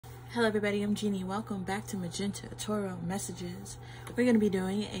Hello everybody, I'm Jeannie. Welcome back to Magenta Tarot Messages. We're going to be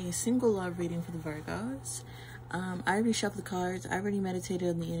doing a single love reading for the Virgos. I already shuffled the cards. I already meditated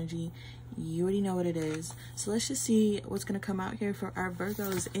on the energy. You already know what it is. So let's just see what's going to come out here for our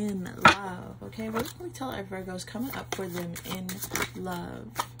Virgos in love. Okay, what can we tell our Virgos coming up for them in love?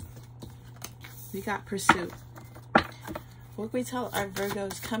 We got pursuit. What can we tell our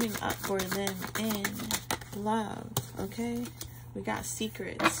Virgos coming up for them in love? Okay, we got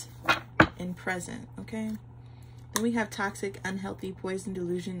secrets and present. Okay, then we have toxic, unhealthy, poison,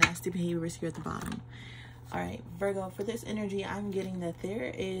 delusion, nasty behaviors here at the bottom. All right, Virgo, for this energy, I'm getting that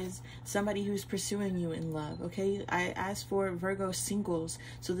there is somebody who's pursuing you in love. Okay, I asked for Virgo singles,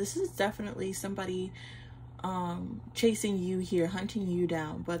 so this is definitely somebody chasing you here, hunting you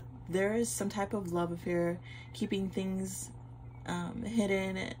down, but there is some type of love affair, keeping things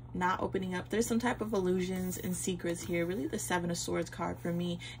hidden, not opening up. There's some type of illusions and secrets here. Really the Seven of Swords card for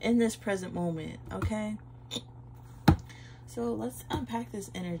me in this present moment. Okay, so let's unpack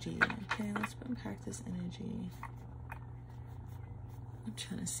this energy. Okay, let's unpack this energy. I'm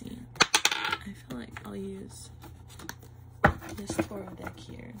trying to see. I feel like I'll use this Tarot deck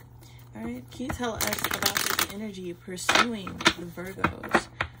here. All right, can you tell us about this energy pursuing the Virgos?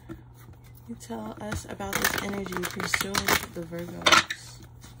 You tell us about this energy pursuing the Virgos.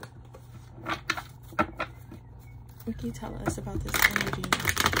 What can you tell us about this energy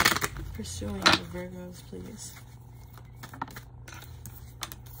pursuing the Virgos, please?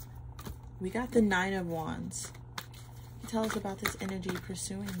 We got the Nine of Wands. Can you tell us about this energy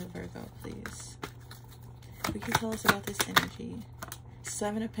pursuing the Virgo, please? What can you tell us about this energy?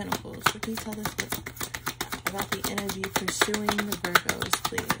 Seven of Pentacles. What can you tell us about the energy pursuing the Virgos,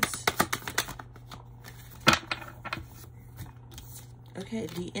 please? Okay,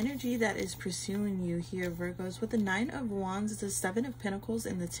 the energy that is pursuing you here, Virgos, with the Nine of Wands, the Seven of Pentacles,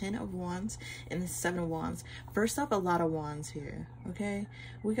 and the 10 of Wands, and the 7 of Wands. First off, a lot of Wands here, okay?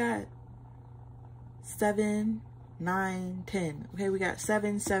 We got 7, 9, 10. Okay, we got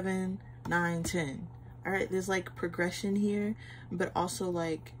 7, 7, 9, 10. All right, there's like progression here, but also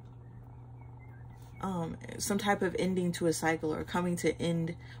like some type of ending to a cycle, or coming to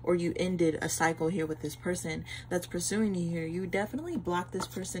end, or you ended a cycle here with this person that's pursuing you here. You definitely block this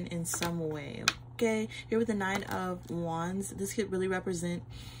person in some way. Okay, here with the Nine of Wands, this could really represent,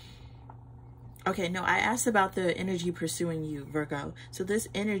 okay, no, I asked about the energy pursuing you, Virgo. So this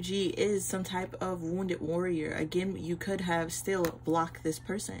energy is some type of wounded warrior. Again, you could have still blocked this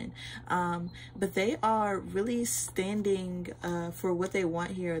person. But they are really standing for what they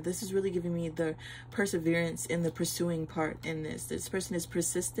want here. This is really giving me the perseverance in the pursuing part in this. This person is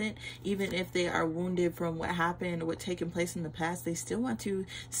persistent. Even if they are wounded from what happened, what taken place in the past, they still want to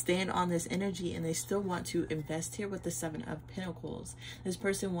stand on this energy, and they still want to invest here with the Seven of Pentacles. This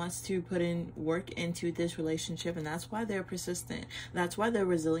person wants to put in work into this relationship, and that's why they're persistent. That's why they're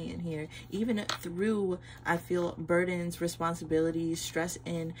resilient here, even through, I feel, burdens, responsibilities, stress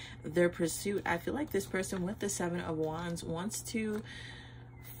in their pursuit. I feel like this person with the Seven of Wands wants to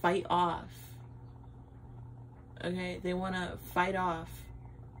fight off, okay, they want to fight off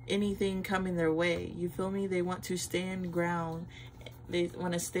anything coming their way. You feel me? They want to stand ground. They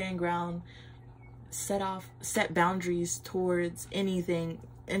want to stand ground, set boundaries towards anything,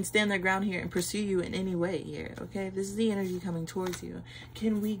 and stand their ground here and pursue you in any way here. Okay, this is the energy coming towards you.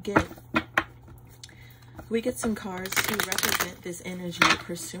 Can we get some cards to represent this energy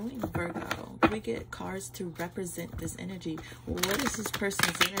pursuing Virgo? Can we get cards to represent this energy? What is this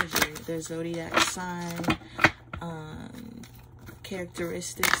person's energy? Their zodiac sign,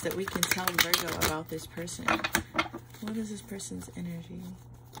 characteristics that we can tell Virgo about this person. What is this person's energy?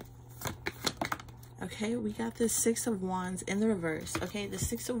 Okay, we got the Six of Wands in the reverse. Okay, the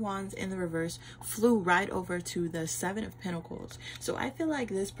Six of Wands in the reverse flew right over to the Seven of Pentacles. So I feel like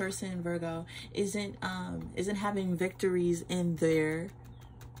this person, Virgo, isn't having victories in their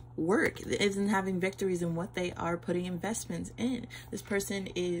work, isn't having victories in what they are putting investments in. This person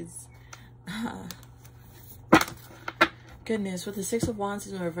is goodness, with the Six of Wands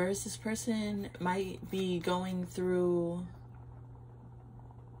in the reverse, this person might be going through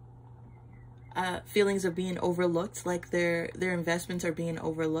feelings of being overlooked, like their investments are being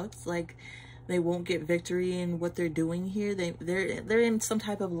overlooked, like they won't get victory in what they're doing here. They're in some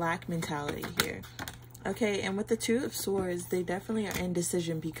type of lack mentality here. Okay, and with the Two of Swords, they definitely are in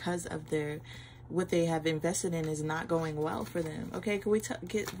decision because of what they have invested in is not going well for them. Okay, can we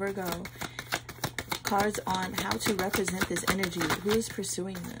get Virgo cards on how to represent this energy? Who is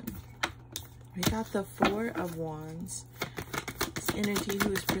pursuing them? We got the Four of Wands. Energy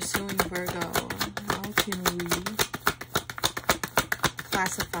who is pursuing Virgo. How can we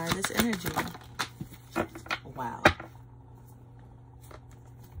classify this energy. Wow.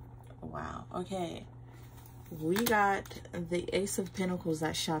 Wow. Okay. We got the Ace of Pentacles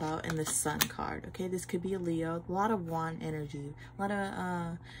that shot out in the Sun card. Okay, this could be a Leo. A lot of wand energy. A lot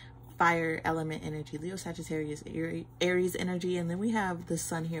of fire element energy. Leo, Sagittarius, Aries energy. And then we have the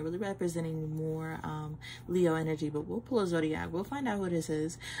Sun here, really representing more Leo energy. But we'll pull a Zodiac. We'll find out who this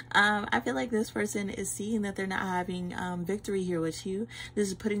is. I feel like this person is seeing that they're not having victory here with you. This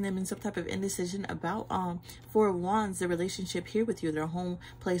is putting them in some type of indecision about Four of Wands, the relationship here with you, their home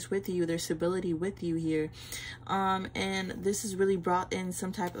place with you, their stability with you here. And this has really brought in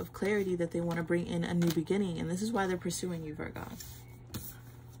some type of clarity that they want to bring in a new beginning. And this is why they're pursuing you, Virgo.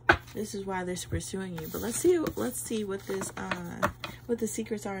 This is why they're pursuing you. But let's see what this what the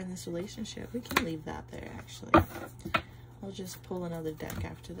secrets are in this relationship. We can leave that there, actually. I'll just pull another deck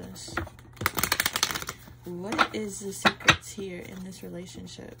after this. What is the secrets here in this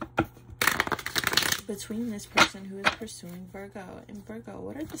relationship between this person who is pursuing Virgo and Virgo?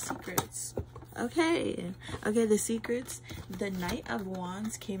 What are the secrets? Okay, the secrets. The Knight of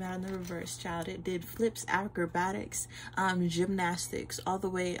Wands came out in the reverse, child. It did flips, acrobatics, gymnastics all the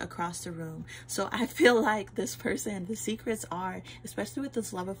way across the room. So I feel like this person, the secrets are, especially with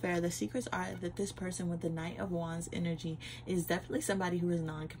this love affair, the secrets are that this person with the Knight of Wands energy is definitely somebody who is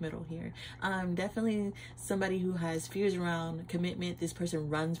non-committal here. Definitely somebody who has fears around commitment. This person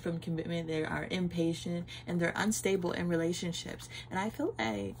runs from commitment. They are impatient and they're unstable in relationships. And I feel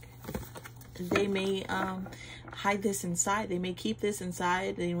like they may hide this inside. They may keep this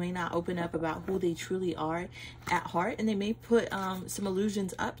inside. They may not open up about who they truly are at heart, and they may put some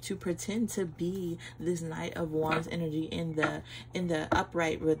illusions up to pretend to be this Knight of Wands energy in the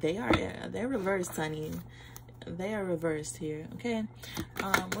upright, but they're reversed, honey. They are reversed here. Okay,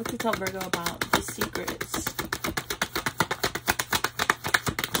 what can you tell Virgo about the secrets?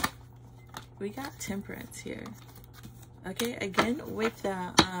 We got Temperance here. Okay, again with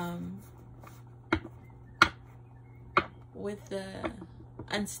the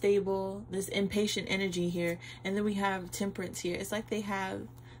unstable, this impatient energy here, and then we have Temperance here. It's like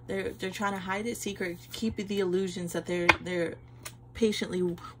they're trying to hide its secret, keep the illusions that they're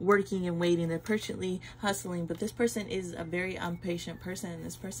patiently working and waiting, they're patiently hustling. But this person is a very impatient person.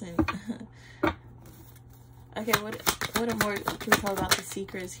 This person okay, what more can we tell about the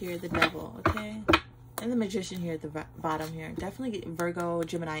secrets here? The Devil, okay, and the Magician here at the bottom here. Definitely Virgo,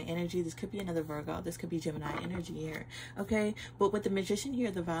 Gemini energy. This could be another Virgo. This could be Gemini energy here. Okay, but with the Magician here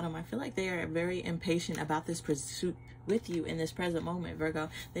at the bottom, I feel like they are very impatient about this pursuit with you in this present moment, Virgo.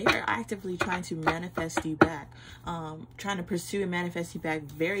 They are actively trying to manifest you back, trying to pursue and manifest you back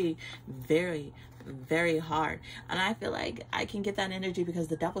very, very, very hard. And I feel like I can get that energy because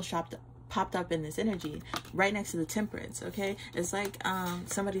the Devil popped up in this energy right next to the Temperance. Okay, it's like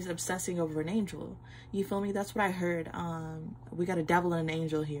somebody's obsessing over an angel. You feel me? That's what I heard. We got a devil and an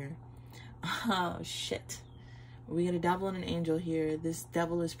angel here. Oh shit, we got a devil and an angel here. This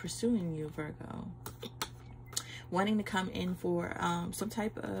devil is pursuing you, Virgo, wanting to come in for some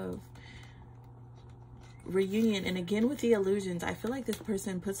type of reunion. And again with the illusions, I feel like this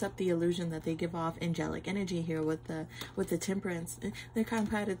person puts up the illusion that they give off angelic energy here with the Temperance. They're kind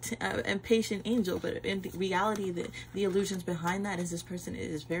of an impatient angel, but in reality the illusions behind that is this person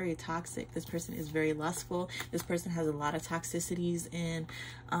is very toxic. This person is very lustful. This person has a lot of toxicities and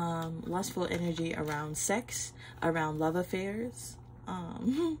lustful energy around sex, around love affairs,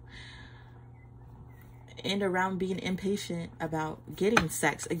 and around being impatient about getting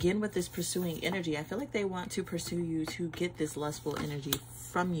sex. Again with this pursuing energy, I feel like they want to pursue you to get this lustful energy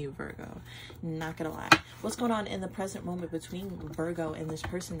from you, Virgo. Not gonna lie. What's going on in the present moment between Virgo and this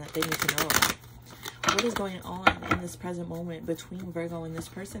person that they need to know about? What is going on in this present moment between Virgo and this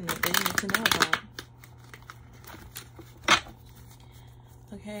person that they need to know about?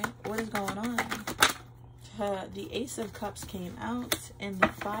 Okay, what is going on? The Ace of Cups came out and the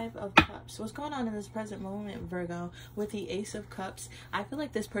Five of Cups. What's going on in this present moment, Virgo, with the Ace of Cups? I feel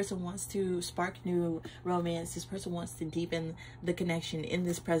like this person wants to spark new romance. This person wants to deepen the connection in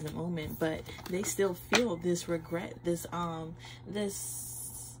this present moment, but they still feel this regret, this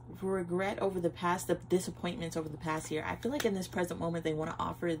regret over the past, the disappointments over the past year. I feel like in this present moment they want to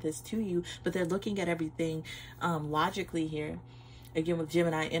offer this to you, but they're looking at everything logically here. Again with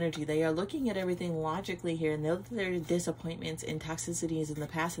Gemini energy, they are looking at everything logically here, and there are disappointments and toxicities in the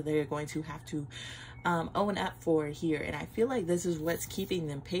past that they're going to have to owing up for here. And I feel like this is what's keeping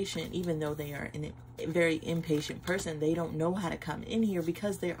them patient, even though they are a very impatient person. They don't know how to come in here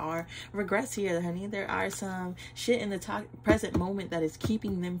because there are regrets here, honey. There are some shit in the present moment that is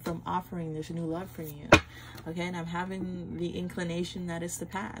keeping them from offering this new love from you. Okay, and I'm having the inclination that it's the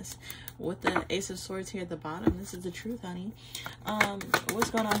past. With the Ace of Swords here at the bottom, this is the truth, honey.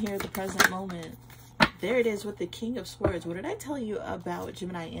 What's going on here at the present moment? There it is with the King of Swords. What did I tell you about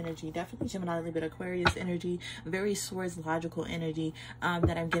Gemini energy? Definitely Gemini, a little bit Aquarius energy, very swords, logical energy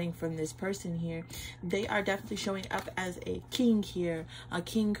that I'm getting from this person here. They are definitely showing up as a king here, a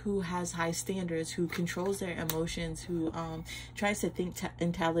king who has high standards, who controls their emotions, who tries to think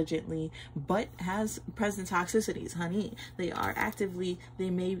intelligently, but has present toxicities, honey. They are actively, they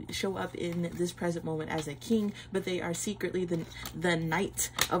may show up in this present moment as a king, but they are secretly the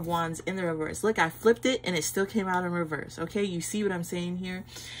Knight of Wands in the reverse. Look, I flipped it and it still came out in reverse. Okay, you see what I'm saying here?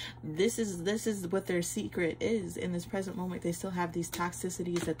 This is what their secret is in this present moment. They still have these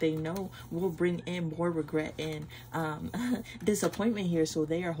toxicities that they know will bring in more regret and disappointment here, so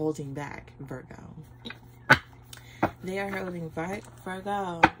they are holding back, Virgo. They are holding back,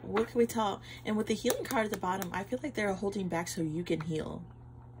 Virgo. What can we tell? And with the healing card at the bottom, I feel like they're holding back so you can heal.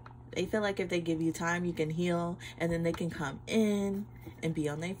 They feel like if they give you time, you can heal, and then they can come in and be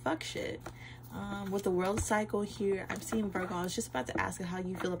on their fuck shit. With the world cycle here, I'm seeing Virgo. I was just about to ask you how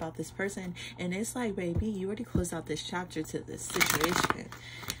you feel about this person, and it's like, baby, you already closed out this chapter to this situation.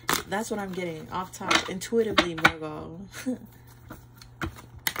 That's what I'm getting off top, intuitively, Virgo.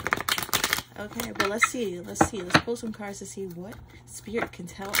 Okay, but let's see. Let's pull some cards to see what Spirit can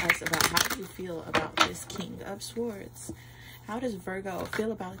tell us about how you feel about this King of Swords. How does Virgo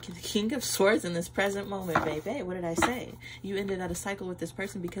feel about the King of Swords in this present moment, baby? What did I say? You ended out a cycle with this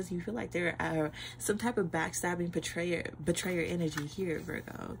person because you feel like they're some type of backstabbing betrayer energy here,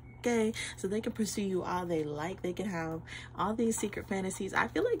 Virgo. Okay, so they can pursue you all they like. They can have all these secret fantasies. I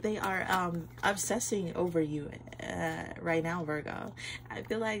feel like they are obsessing over you right now, Virgo. I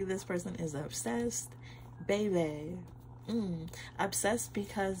feel like this person is obsessed, baby. Obsessed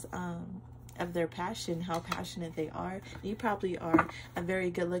because of their passion, how passionate they are. You probably are a very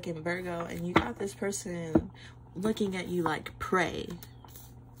good looking Virgo, and you got this person looking at you like prey.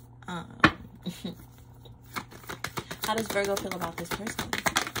 How does Virgo feel about this person?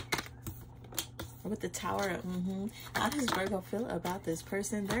 With the Tower, how does Virgo feel about this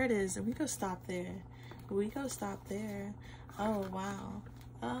person? There it is, and we go stop there. We go stop there. Oh wow.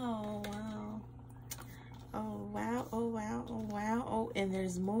 Oh wow. Oh wow, oh wow, oh wow, oh, and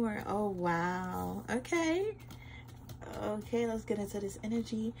there's more. Oh wow. Okay, let's get into this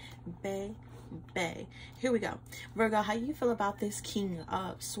energy, bae. Here we go. Virgo, how you feel about this King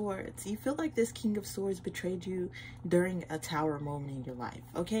of Swords? You feel like this King of Swords betrayed you during a Tower moment in your life.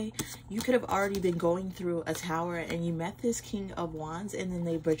 Okay, you could have already been going through a Tower and you met this King of Wands, and then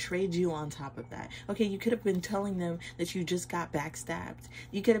they betrayed you on top of that. Okay, you could have been telling them that you just got backstabbed.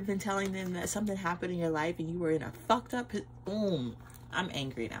 You could have been telling them that something happened in your life and you were in a fucked up I'm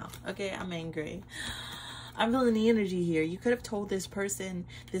angry now. Okay, I'm angry. I'm feeling the energy here. You could have told this person,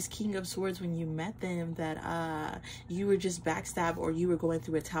 this King of Swords, when you met them that you were just backstabbed or you were going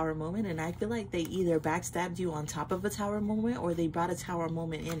through a Tower moment. And I feel like they either backstabbed you on top of a Tower moment or they brought a Tower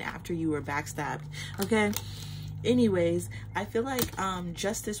moment in after you were backstabbed. Okay. Anyways, I feel like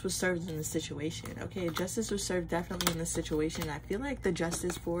justice was served in this situation. Okay. Justice was served definitely in this situation. I feel like the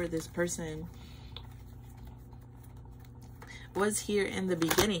justice for this person was here in the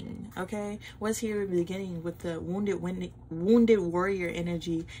beginning, okay? Was here in the beginning with the wounded warrior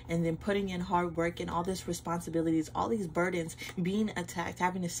energy, and then putting in hard work and all this responsibilities, all these burdens, being attacked,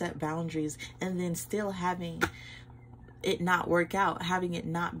 having to set boundaries, and then still having it not work out, having it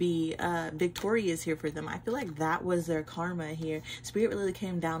not be victorious here for them. I feel like that was their karma here. Spirit really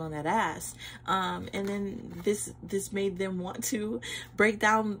came down on that ass, and then this made them want to break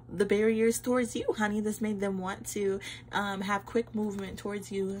down the barriers towards you, honey. This made them want to have quick movement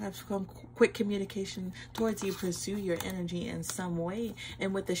towards you, have quick communication towards you, pursue your energy in some way.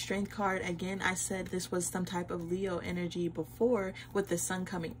 And with the Strength card, again, I said this was some type of Leo energy before, with the Sun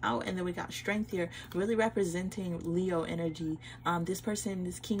coming out, and then we got Strength here, really representing Leo energy. This person,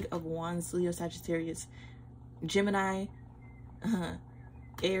 this King of Wands, Leo, Sagittarius, Gemini,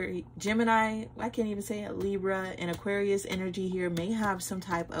 Aries, Gemini, I can't even say it, Libra, and Aquarius energy here may have some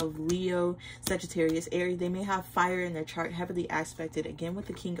type of Leo, Sagittarius, Aries. They may have fire in their chart, heavily aspected, again with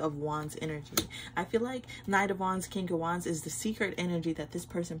the King of Wands energy. I feel like Knight of Wands, King of Wands is the secret energy that this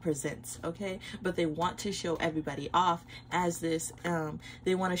person presents, okay? But they want to show everybody off as this,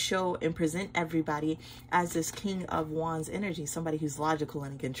 they want to show and present everybody as this King of Wands energy, somebody who's logical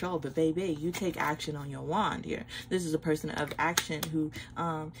and in control. But baby, you take action on your wand here. This is a person of action who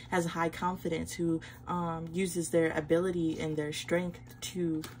has a high confidence, who uses their ability and their strength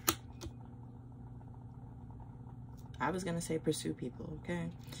to, I was gonna say pursue people, okay?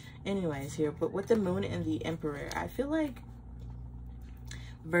 Anyways here, but with the Moon and the Emperor, I feel like,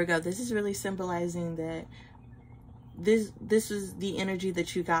 Virgo, this is really symbolizing that this is the energy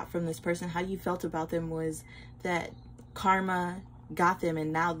that you got from this person. How you felt about them was that karma got them,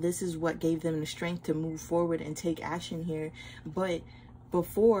 and now this is what gave them the strength to move forward and take action here. But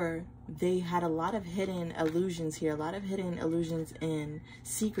before, they had a lot of hidden illusions here, a lot of hidden illusions and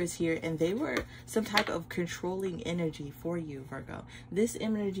secrets here, and they were some type of controlling energy for you, Virgo. This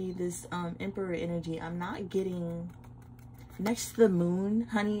energy, this Emperor energy, I'm not getting, next to the Moon,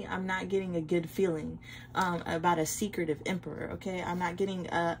 honey, I'm not getting a good feeling about a secretive Emperor, okay? I'm not getting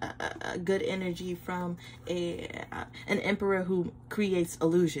a good energy from an Emperor who creates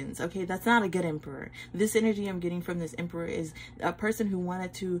illusions, okay? That's not a good Emperor. This energy I'm getting from this Emperor is a person who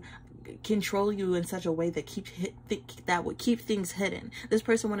wanted to control you in such a way that that would keep things hidden. This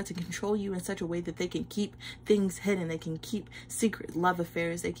person wanted to control you in such a way that they can keep things hidden. They can keep secret love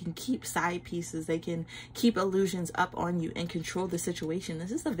affairs. They can keep side pieces. They can keep illusions up on you and control the situation.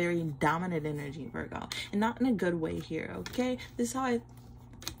 This is a very dominant energy, Virgo, and not in a good way here, okay? This is how I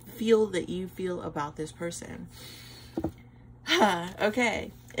feel that you feel about this person.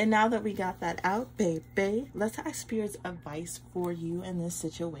 Okay, and now that we got that out, baby, let's ask Spirit's advice for you in this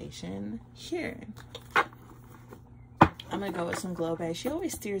situation here. I'm gonna go with some glow base. She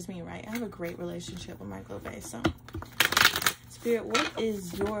always steers me right. I have a great relationship with my glow base. So, Spirit, what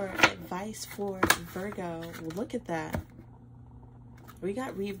is your advice for Virgo? Look at that. We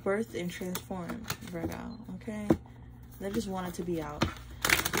got rebirth and transformed, Virgo. Okay, they just wanted to be out.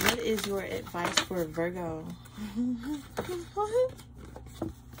 What is your advice for Virgo?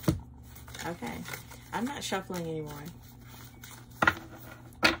 Okay, I'm not shuffling anymore.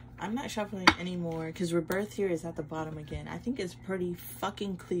 I'm not shuffling anymore because rebirth here is at the bottom again. I think it's pretty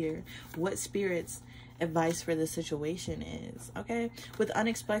fucking clear what Spirit's advice for the situation is, okay? With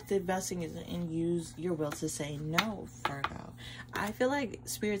unexpected blessings and use your will to say no, Virgo. I feel like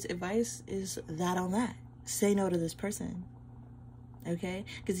Spirit's advice is that on that. Say no to this person. Okay,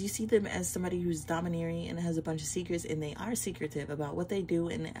 because you see them as somebody who's domineering and has a bunch of secrets, and they are secretive about what they do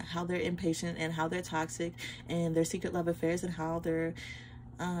and how they're impatient and how they're toxic and their secret love affairs and how they're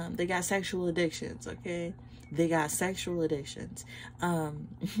they got sexual addictions. Okay, they got sexual addictions.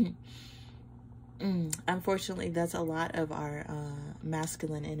 Unfortunately, that's a lot of our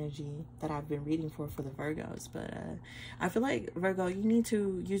masculine energy that I've been reading for the Virgos. But I feel like, Virgo, you need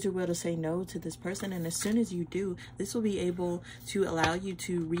to use your will to say no to this person. And as soon as you do, this will be able to allow you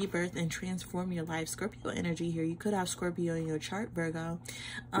to rebirth and transform your life. Scorpio energy here. You could have Scorpio in your chart, Virgo.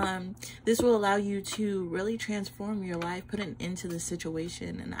 This will allow you to really transform your life, put an end to the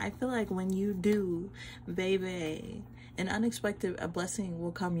situation. And I feel like when you do, baby, an unexpected blessing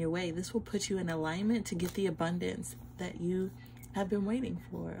will come your way. This will put you in alignment to get the abundance that you have been waiting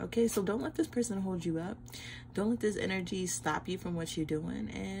for. Okay, so don't let this person hold you up. Don't let this energy stop you from what you're doing,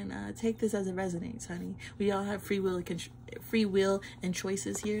 and take this as it resonates, honey. We all have free will and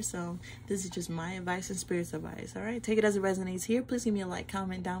choices here, so this is just my advice and Spirit's advice. All right, take it as it resonates here. Please give me a like,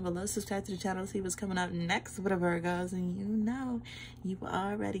 comment down below, subscribe to the channel, see what's coming up next with the Virgos, and you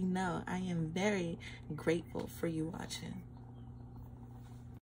already know I am very grateful for you watching.